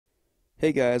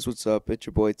Hey guys, what's up? It's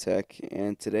your boy Tech,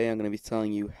 and today I'm going to be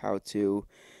telling you how to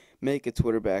make a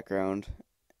Twitter background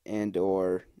and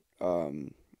or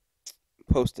um,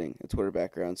 posting a Twitter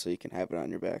background so you can have it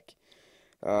on your back.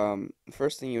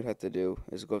 First thing you'd have to do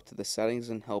is go up to the Settings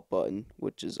and Help button,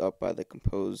 which is up by the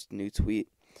Composed New Tweet.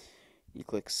 You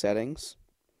click Settings,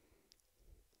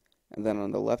 and then on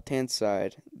the left-hand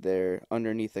side, there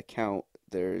underneath Account,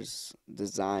 there's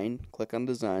Design. Click on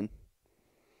Design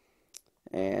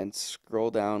and scroll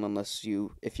down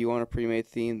if you want a pre-made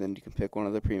theme, then you can pick one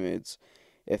of the pre-mades.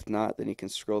 If not, then you can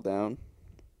scroll down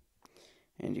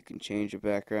and you can change your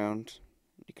background.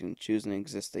 You can choose an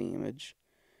existing image,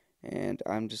 and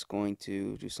I'm just going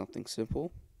to do something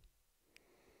simple.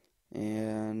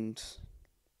 And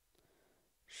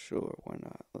sure, why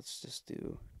not? Let's just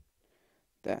do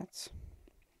that.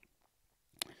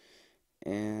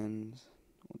 And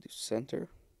we'll do center.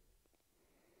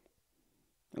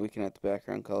 And we can add the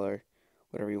background color,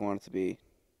 whatever you want it to be.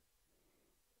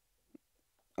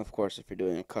 Of course, if you're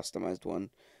doing a customized one,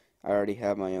 I already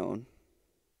have my own.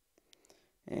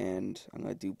 And I'm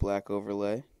going to do black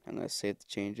overlay. I'm going to save the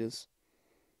changes.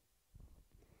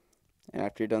 And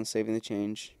after you're done saving the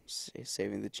changes,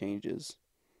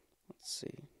 let's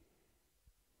see.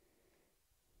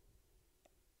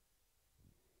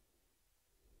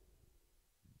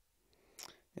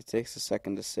 It takes a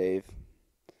second to save.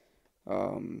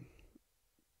 Um,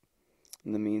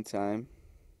 in the meantime,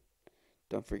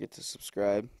 don't forget to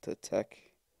subscribe to Tech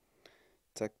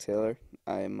Taylor.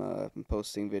 I'm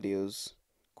posting videos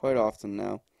quite often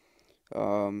now.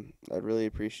 I'd really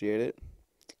appreciate it.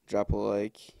 Drop a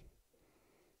like,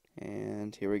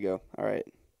 and here we go. Alright,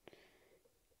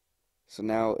 so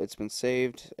now it's been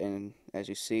saved, and as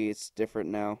you see, it's different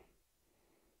now.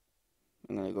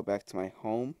 I'm going to go back to my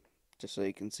home, just so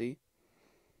you can see.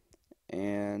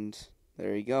 And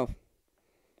there you go.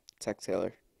 Tech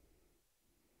Taylor.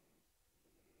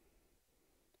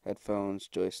 Headphones,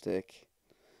 joystick,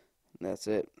 and that's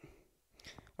it.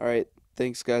 Alright,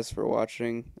 thanks guys for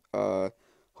watching.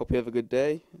 Hope you have a good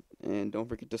day, and don't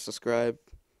forget to subscribe.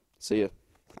 See ya.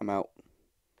 I'm out.